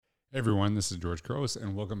Hey everyone, this is George Gross,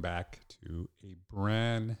 and welcome back to a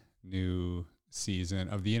brand new season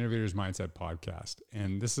of the Innovators Mindset Podcast.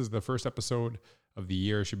 And this is the first episode of the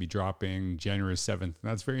year. It should be dropping January 7th. And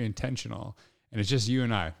that's very intentional. And it's just you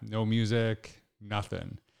and I, no music,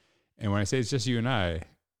 nothing. And when I say it's just you and I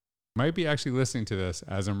might be actually listening to this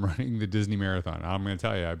as I'm running the Disney Marathon. I'm going to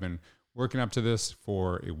tell you, I've been working up to this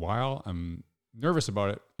for a while. I'm nervous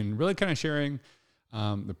about it and really kind of sharing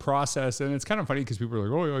the process. And it's kind of funny because people are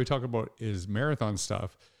like, oh, all you talk about is marathon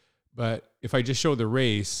stuff. But if I just show the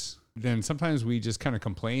race, then sometimes we just kind of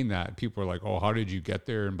complain that people are like, oh, how did you get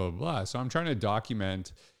there? And blah, blah, blah. So I'm trying to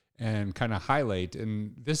document and kind of highlight.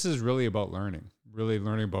 And this is really about really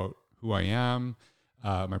learning about who I am,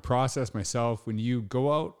 my process, myself. When you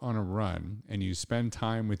go out on a run and you spend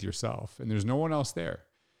time with yourself and there's no one else there,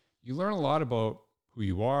 you learn a lot about who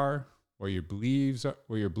you are, what your beliefs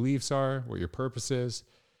are, what your purpose is.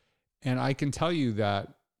 And I can tell you that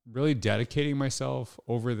really dedicating myself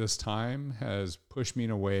over this time has pushed me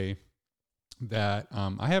in a way that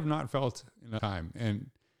I have not felt in a time.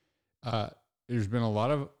 And there's been a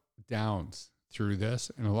lot of downs through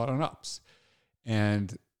this and a lot of ups.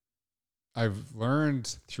 And I've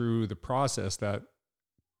learned through the process that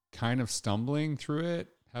kind of stumbling through it,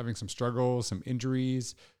 having some struggles, some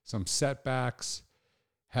injuries, some setbacks,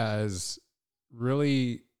 has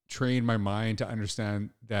really trained my mind to understand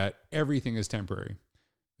that everything is temporary.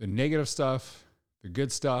 The negative stuff, the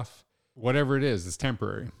good stuff, whatever it is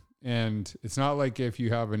temporary. And it's not like if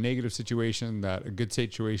you have a negative situation that a good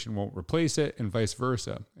situation won't replace it and vice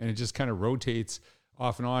versa. And it just kind of rotates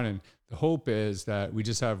off and on. And the hope is that we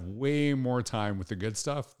just have way more time with the good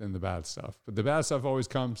stuff than the bad stuff. But the bad stuff always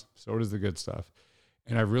comes, so does the good stuff.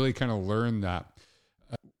 And I've really kind of learned that.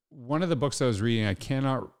 One of the books I was reading, I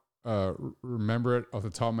cannot remember it off the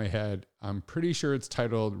top of my head. I'm pretty sure it's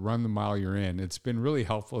titled Run the Mile You're In. It's been really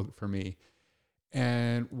helpful for me.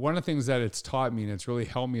 And one of the things that it's taught me, and it's really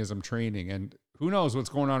helped me as I'm training, and who knows what's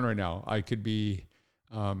going on right now. I could be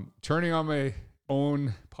turning on my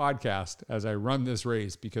own podcast as I run this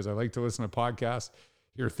race because I like to listen to podcasts,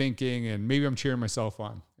 hear thinking, and maybe I'm cheering myself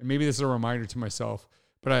on. And maybe this is a reminder to myself,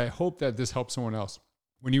 but I hope that this helps someone else.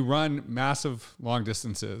 When you run massive long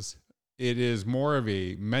distances, it is more of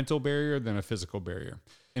a mental barrier than a physical barrier.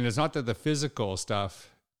 And it's not that the physical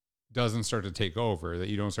stuff doesn't start to take over, that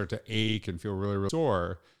you don't start to ache and feel really, really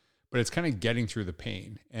sore, but it's kind of getting through the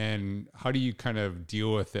pain. And how do you kind of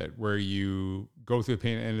deal with it where you go through the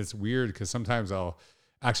pain? And it's weird because sometimes I'll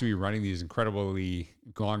actually be running these incredibly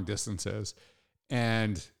long distances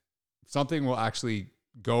and something will actually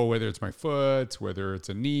go, whether it's my foot, whether it's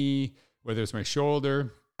a knee, whether it's my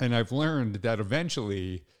shoulder. And I've learned that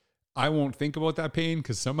eventually I won't think about that pain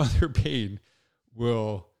because some other pain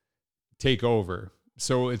will take over.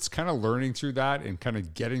 So it's kind of learning through that and kind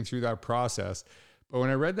of getting through that process. But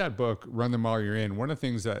when I read that book, Run the Mile You're In, one of the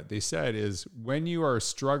things that they said is when you are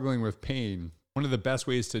struggling with pain, one of the best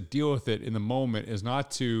ways to deal with it in the moment is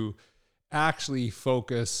not to actually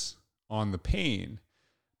focus on the pain,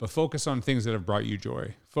 but focus on things that have brought you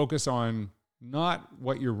joy. Focus on not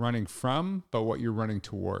what you're running from, but what you're running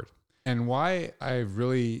toward. And why I've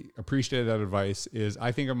really appreciated that advice is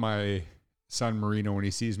I think of my son Marino when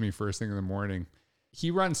he sees me first thing in the morning.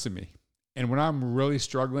 He runs to me. And when I'm really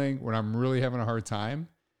struggling, when I'm really having a hard time,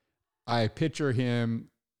 I picture him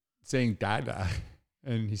saying Dada,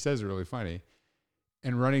 and he says it really funny,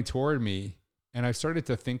 and running toward me. And I've started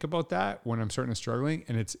to think about that when I'm starting to struggling.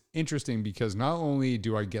 And it's interesting because not only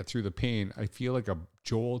do I get through the pain, I feel like a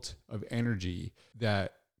jolt of energy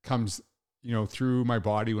that comes, through my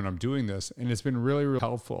body when I'm doing this. And it's been really, really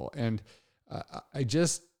helpful. And I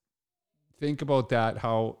just think about that,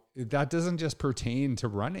 how that doesn't just pertain to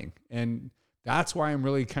running. And that's why I'm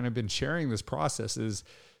really kind of been sharing this process is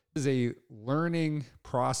a learning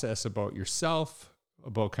process about yourself,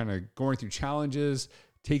 about kind of going through challenges,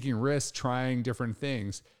 taking risks, trying different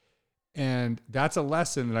things. And that's a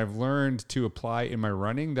lesson that I've learned to apply in my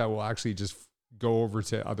running that will actually just go over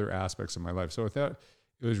to other aspects of my life. So with that,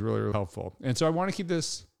 it was really, really helpful. And so I want to keep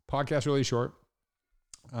this podcast really short,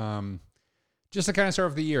 just to kind of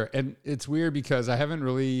start off the year. And it's weird because I haven't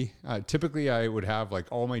really, typically I would have like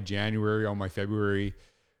all my January, all my February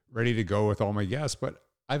ready to go with all my guests, but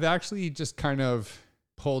I've actually just kind of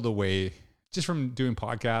pulled away just from doing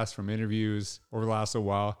podcasts, from interviews over the last little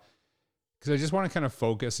while, because I just want to kind of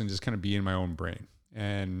focus and just kind of be in my own brain.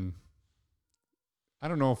 And I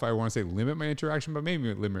don't know if I want to say limit my interaction, but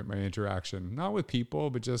maybe limit my interaction, not with people,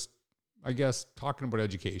 but just, I guess, talking about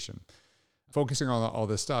education, focusing on all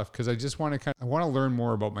this stuff, because I just want to I want to learn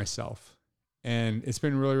more about myself. And it's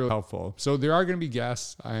been really, really helpful. So there are going to be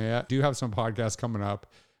guests. I do have some podcasts coming up.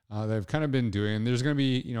 that I've kind of been doing. There's going to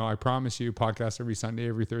be, I promise you, podcasts every Sunday,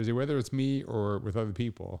 every Thursday, whether it's me or with other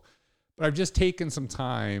people. But I've just taken some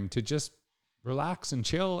time to just relax and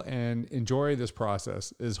chill and enjoy this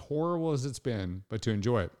process, as horrible as it's been, but to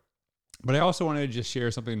enjoy it. But I also wanted to just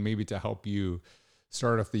share something maybe to help you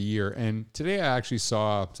start off the year. And today I actually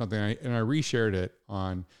saw something and I reshared it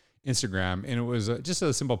on Instagram, and it was just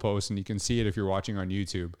a simple post, and you can see it if you're watching on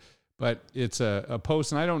YouTube. But it's a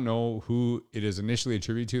post, and I don't know who it is initially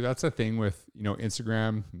attributed to. That's the thing with,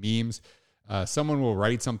 Instagram memes. Someone will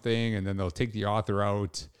write something and then they'll take the author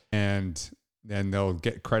out and then they'll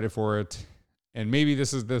get credit for it. And maybe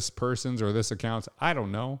this is this person's or this account's. I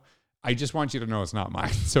don't know. I just want you to know it's not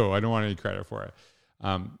mine. So I don't want any credit for it.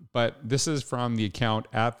 But this is from the account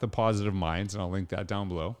at The Positive Minds, and I'll link that down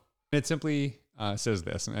below. It simply says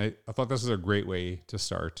this, and I thought this was a great way to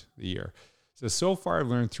start the year. It says, so far I've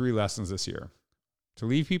learned 3 lessons this year. To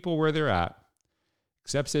leave people where they're at,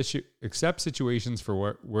 accept situations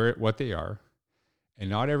for what they are, and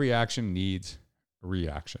not every action needs a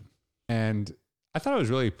reaction. And I thought it was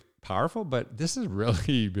really powerful, but this has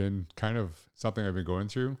really been kind of something I've been going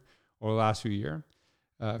through over the last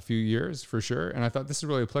few years for sure. And I thought this is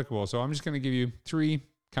really applicable. So I'm just going to give you 3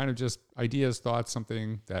 kind of just ideas, thoughts,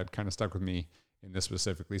 something that kind of stuck with me in this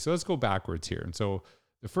specifically. So let's go backwards here. And so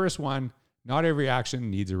the first one, not every action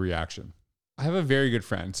needs a reaction. I have a very good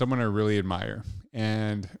friend, someone I really admire,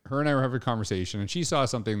 and her and I were having a conversation, and she saw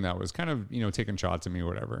something that was kind of, taking shots at me or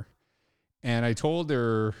whatever. And I told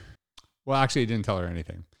her, well, actually I didn't tell her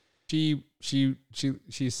anything.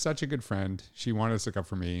 She's such a good friend. She wanted to stick up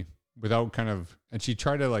for me without and she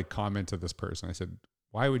tried to like comment to this person. I said,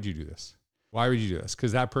 why would you do this? Why would you do this?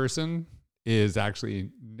 Because that person is actually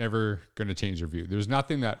never going to change their view. There's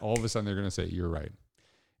nothing that all of a sudden they're going to say, you're right.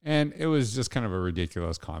 And it was just kind of a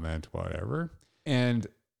ridiculous comment, whatever. And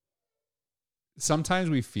sometimes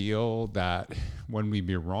we feel that when we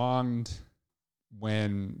be wronged,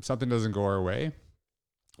 when something doesn't go our way,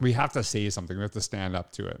 we have to say something. We have to stand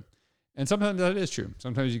up to it. And sometimes that is true.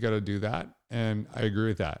 Sometimes you got to do that. And I agree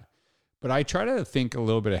with that. But I try to think a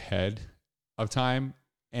little bit ahead of time.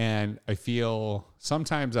 And I feel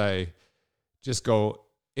sometimes I just go,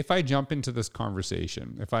 if I jump into this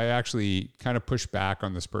conversation, if I actually kind of push back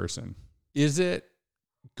on this person, is it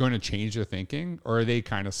going to change their thinking, or are they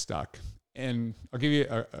kind of stuck? And I'll give you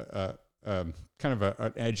a kind of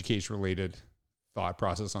an education related thought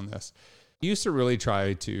process on this. I used to really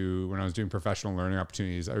try to, when I was doing professional learning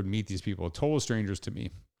opportunities, I would meet these people, total strangers to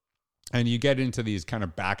me. And you get into these kind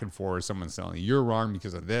of back and forth, someone's telling you, you're wrong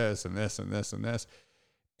because of this and this and this and this.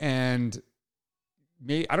 And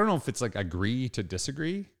I don't know if it's like agree to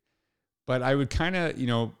disagree, but I would kind of,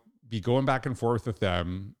 be going back and forth with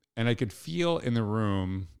them. And I could feel in the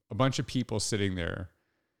room a bunch of people sitting there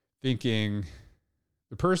thinking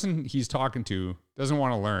the person he's talking to doesn't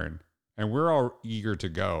want to learn. And we're all eager to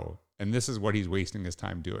go. And this is what he's wasting his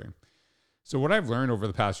time doing. So what I've learned over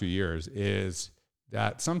the past few years is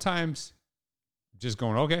that sometimes just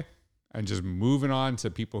going, okay, and just moving on to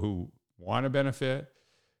people who want to benefit,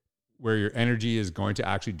 where your energy is going to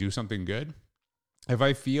actually do something good. If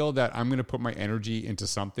I feel that I'm going to put my energy into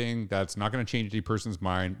something that's not going to change any person's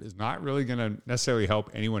mind, is not really going to necessarily help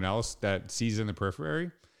anyone else that sees in the periphery,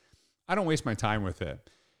 I don't waste my time with it.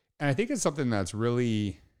 And I think it's something that's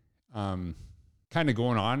really kind of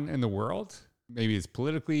going on in the world. Maybe it's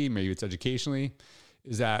politically, maybe it's educationally,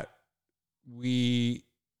 is that we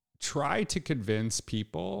try to convince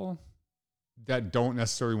people that don't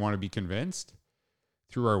necessarily want to be convinced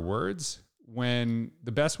through our words, when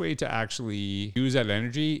the best way to actually use that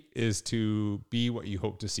energy is to be what you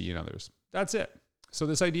hope to see in others. That's it. So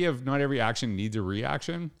this idea of not every action needs a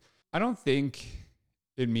reaction, I don't think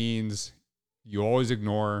it means you always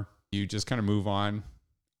ignore, you just kind of move on.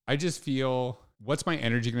 I just feel, what's my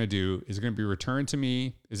energy going to do? Is it going to be returned to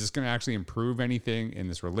me? Is this going to actually improve anything in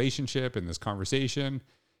this relationship, in this conversation?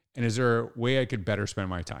 And is there a way I could better spend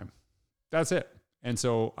my time? That's it. And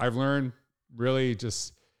so I've learned really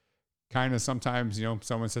just kind of sometimes,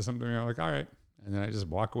 someone says something to me, I'm like, all right. And then I just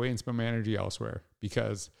walk away and spend my energy elsewhere,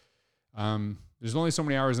 because there's only so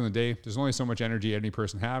many hours in the day. There's only so much energy any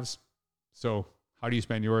person has. So how do you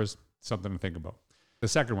spend yours? Something to think about. The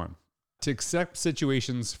second one, to accept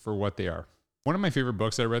situations for what they are. One of my favorite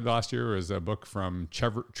books I read last year was a book from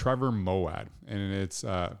Trevor Moawad, and it's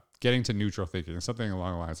Getting to Neutral Thinking, something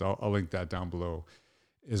along the lines. I'll link that down below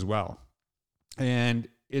as well. And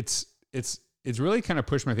it's really kind of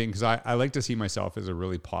pushed my thing, because I like to see myself as a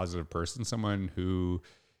really positive person, someone who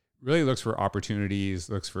really looks for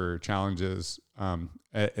opportunities, looks for challenges,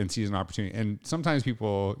 and sees an opportunity. And sometimes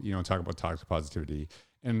people, talk about toxic positivity,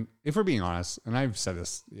 And if we're being honest, and I've said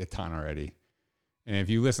this a ton already, and if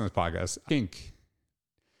you listen to this podcast, I think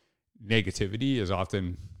negativity is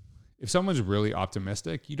often, if someone's really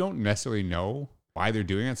optimistic, you don't necessarily know why they're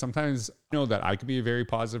doing it. Sometimes I know that I could be a very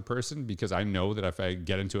positive person because I know that if I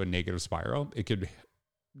get into a negative spiral, it could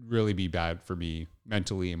really be bad for me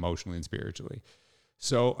mentally, emotionally, and spiritually.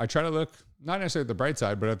 So I try to look not necessarily at the bright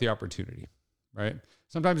side, but at the opportunity, right?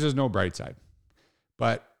 Sometimes there's no bright side,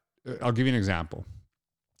 but I'll give you an example.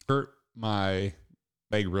 Hurt my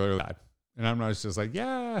leg really bad. And I'm not just like,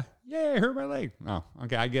 yeah, I hurt my leg. No,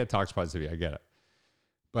 okay, I get toxic positivity. I get it.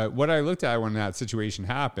 But what I looked at when that situation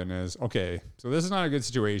happened is, okay, so this is not a good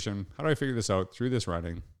situation. How do I figure this out through this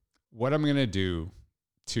running? What am I going to do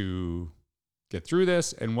to get through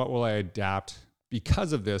this? And what will I adapt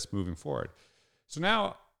because of this moving forward? So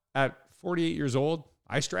now at 48 years old,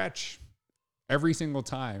 I stretch every single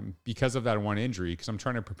time because of that one injury, because I'm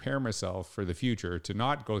trying to prepare myself for the future to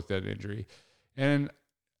not go through that injury. And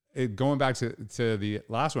going back to the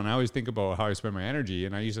last one, I always think about how I spend my energy.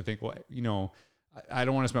 And I used to think, well, I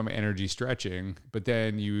don't want to spend my energy stretching, but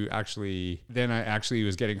then I actually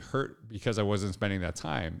was getting hurt because I wasn't spending that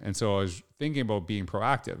time. And so I was thinking about being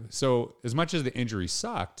proactive. So as much as the injury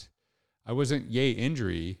sucked, I wasn't yay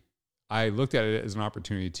injury. I looked at it as an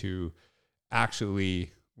opportunity to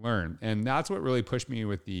actually learn. And that's what really pushed me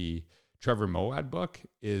with the Trevor Moawad book,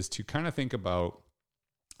 is to kind of think about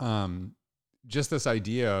just this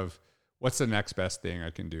idea of what's the next best thing I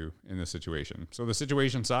can do in this situation. So the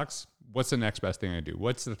situation sucks. What's the next best thing I do?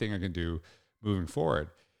 What's the thing I can do moving forward?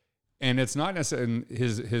 And it's not necessarily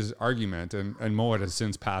his argument, and Moawad has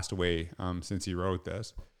since passed away since he wrote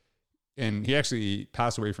this. And he actually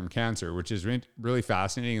passed away from cancer, which is really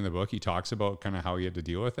fascinating in the book. He talks about kind of how he had to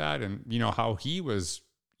deal with that, and how he was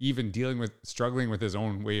even struggling with his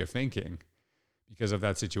own way of thinking because of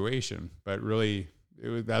that situation. But really,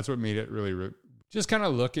 that's what made it really just kind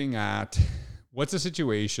of looking at what's the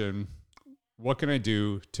situation, what can I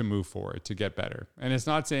do to move forward, to get better? And it's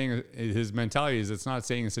not saying, his mentality is, it's not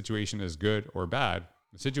saying a situation is good or bad.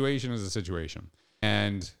 The situation is a situation.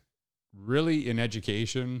 And really in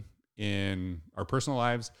education, in our personal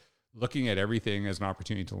lives, looking at everything as an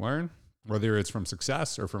opportunity to learn, whether it's from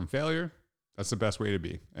success or from failure, that's the best way to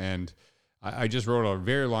be. And I just wrote a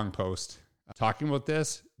very long post talking about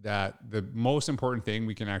this, that the most important thing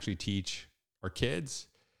we can actually teach our kids,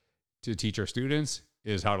 to teach our students,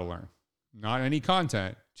 is how to learn. Not any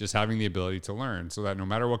content, just having the ability to learn, so that no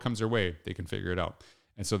matter what comes their way, they can figure it out.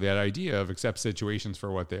 And so that idea of accept situations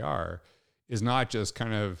for what they are is not just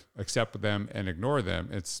kind of accept them and ignore them.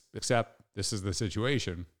 It's accept this is the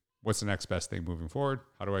situation. What's the next best thing moving forward?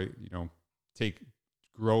 How do I,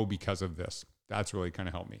 grow because of this? That's really kind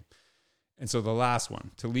of helped me. And so the last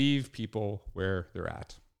one, to leave people where they're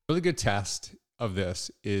at. Really good test of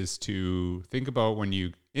this is to think about, when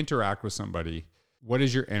you interact with somebody, what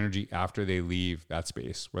is your energy after they leave that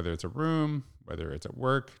space? Whether it's a room, whether it's at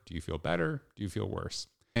work, do you feel better? Do you feel worse?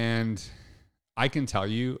 And I can tell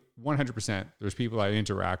you 100%, there's people I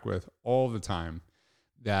interact with all the time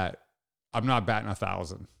that I'm not batting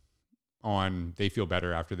 1,000 on they feel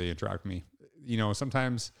better after they interact with me.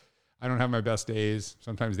 Sometimes I don't have my best days.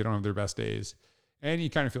 Sometimes they don't have their best days. And you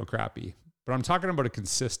kind of feel crappy. But I'm talking about a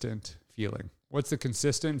consistent feeling. What's the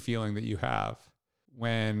consistent feeling that you have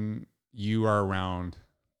when you are around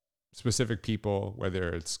specific people, whether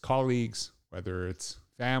it's colleagues, whether it's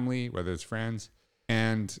family, whether it's friends,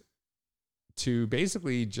 and to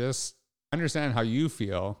basically just understand how you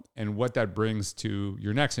feel and what that brings to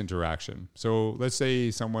your next interaction. So let's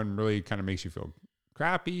say someone really kind of makes you feel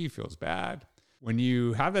crappy, feels bad. When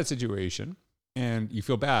you have that situation and you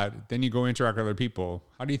feel bad, then you go interact with other people.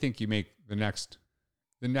 How do you think you make the next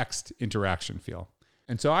interaction feel?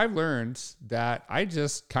 And so I've learned that I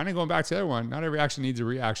just kind of, going back to the other one, not every action needs a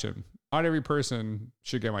reaction. Not every person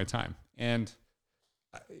should get my time. And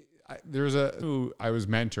there was who I was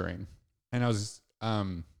mentoring, and I was,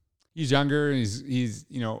 he's younger, and he's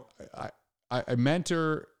I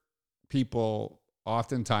mentor people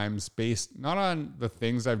oftentimes based not on the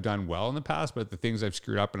things I've done well in the past, but the things I've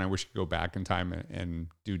screwed up and I wish I could go back in time and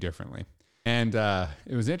do differently. And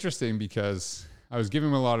it was interesting because I was giving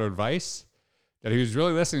him a lot of advice that he was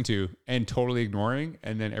really listening to and totally ignoring.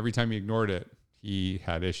 And then every time he ignored it, he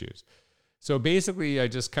had issues. So basically I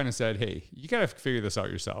just kind of said, hey, you got to figure this out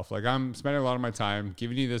yourself. Like, I'm spending a lot of my time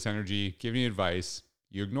giving you this energy, giving you advice.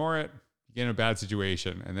 You ignore it, you get in a bad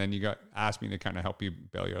situation. And then you asked me to kind of help you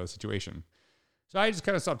bail you out of the situation. So I just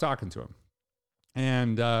kind of stopped talking to him.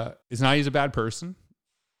 And it's not he's a bad person.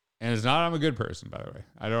 And it's not I'm a good person, by the way.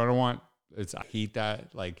 I hate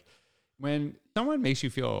that. Like, when someone makes you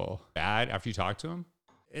feel bad after you talk to them,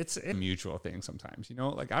 it's a mutual thing sometimes,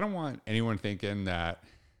 like I don't want anyone thinking that.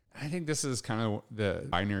 I think this is kind of the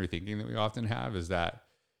binary thinking that we often have, is that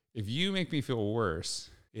if you make me feel worse,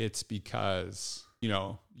 it's because,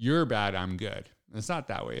 you're bad, I'm good. And it's not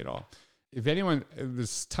that way at all. If anyone,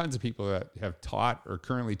 there's tons of people that have taught or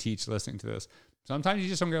currently teach listening to this. Sometimes you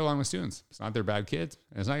just don't get along with students. It's not they're bad kids,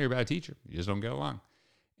 and it's not your bad teacher. You just don't get along.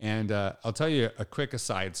 And I'll tell you a quick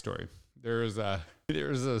aside story. There was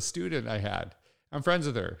a student I had. I'm friends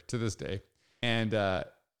with her to this day. And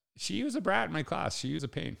she was a brat in my class. She was a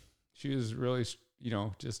pain. She was really,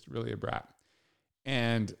 just really a brat.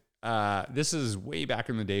 And this is way back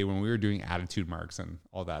in the day when we were doing attitude marks and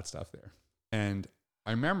all that stuff there. And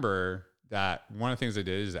I remember that one of the things I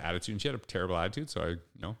did is attitude, and she had a terrible attitude. So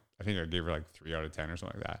I think I gave her like 3 out of 10 or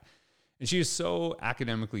something like that. And she was so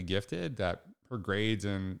academically gifted that her grades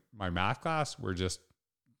in my math class were just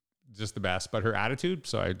the best, but her attitude.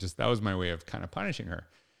 So that was my way of kind of punishing her.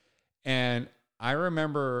 And I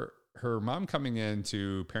remember her mom coming in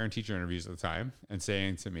to parent-teacher interviews at the time and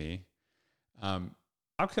saying to me,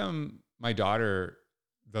 how come my daughter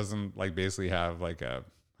doesn't basically have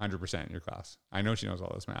 100% in your class? I know she knows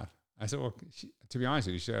all this math. I said, well, to be honest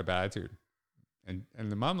with you, she had a bad attitude.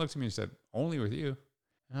 And the mom looked at me and said, only with you.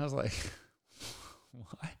 And I was like,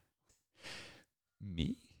 what?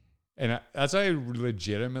 Me? And that's what I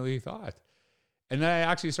legitimately thought. And then I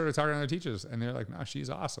actually started talking to other teachers, and they're like, no, she's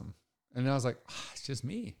awesome. And I was like, it's just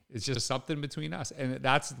me. It's just something between us. And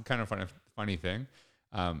that's kind of funny thing.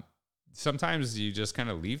 Sometimes you just kind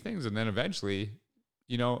of leave things, and then eventually,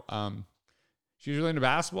 she was really into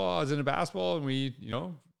basketball. I was into basketball, and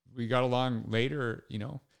we got along later,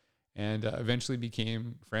 and eventually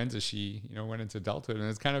became friends as she, went into adulthood. And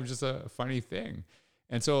it's kind of just a funny thing.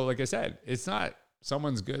 And so, like I said, it's not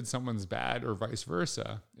someone's good, someone's bad, or vice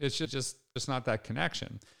versa. It's just not that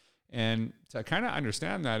connection. And to kind of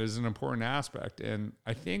understand that is an important aspect. And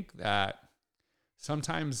I think that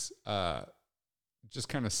sometimes just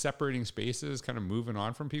kind of separating spaces, kind of moving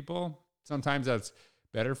on from people, sometimes that's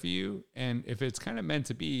better for you. And if it's kind of meant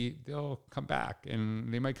to be, they'll come back,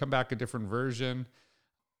 and they might come back a different version,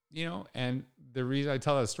 and the reason I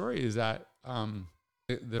tell that story is that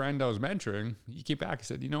the friend I was mentoring, he came back and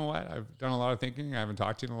said, you know what, I've done a lot of thinking. I haven't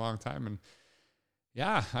talked to you in a long time. And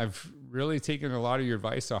yeah, I've really taken a lot of your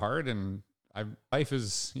advice to heart, and life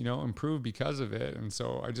has, improved because of it. And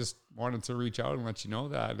so I just wanted to reach out and let you know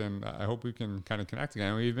that. And I hope we can kind of connect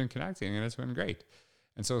again. We've been connecting, and it's been great.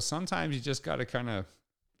 And so sometimes you just got to kind of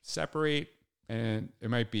separate, and it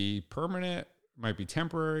might be permanent, it might be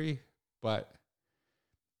temporary, but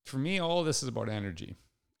for me, all this is about energy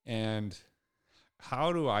and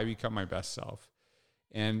how do I become my best self?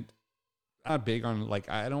 And I'm not big on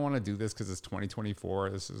I don't want to do this because it's 2024.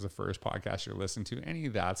 This is the first podcast you're listening to, any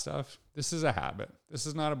of that stuff. This is a habit. This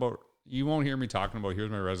is not about, you won't hear me talking about, here's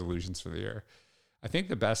my resolutions for the year. I think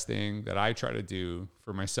the best thing that I try to do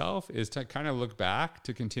for myself is to kind of look back,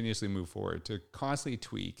 to continuously move forward, to constantly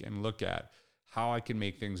tweak and look at how I can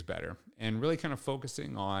make things better, and really kind of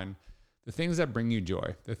focusing on the things that bring you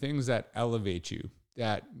joy, the things that elevate you,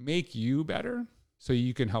 that make you better so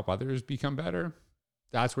you can help others become better.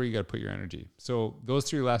 That's where you got to put your energy. So those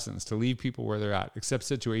 3 lessons: to leave people where they're at, accept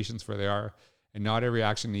situations where they are, and not every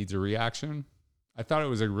action needs a reaction. I thought it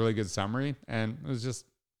was a really good summary, and it was just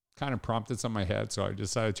kind of prompted some in my head. So I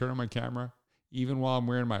decided to turn on my camera, even while I'm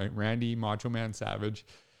wearing my Randy Macho Man Savage,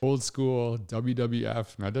 old school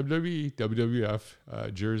WWF, not WWE,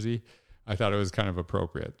 WWF jersey. I thought it was kind of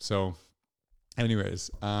appropriate. So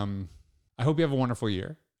anyways, I hope you have a wonderful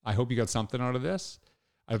year. I hope you got something out of this.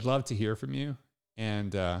 I'd love to hear from you.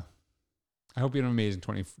 And I hope you have an amazing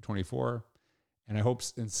 2024. And I hope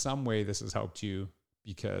in some way this has helped you,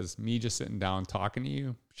 because me just sitting down, talking to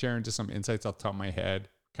you, sharing just some insights off the top of my head,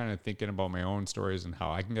 kind of thinking about my own stories and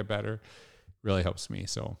how I can get better, really helps me.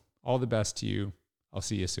 So all the best to you. I'll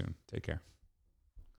see you soon. Take care.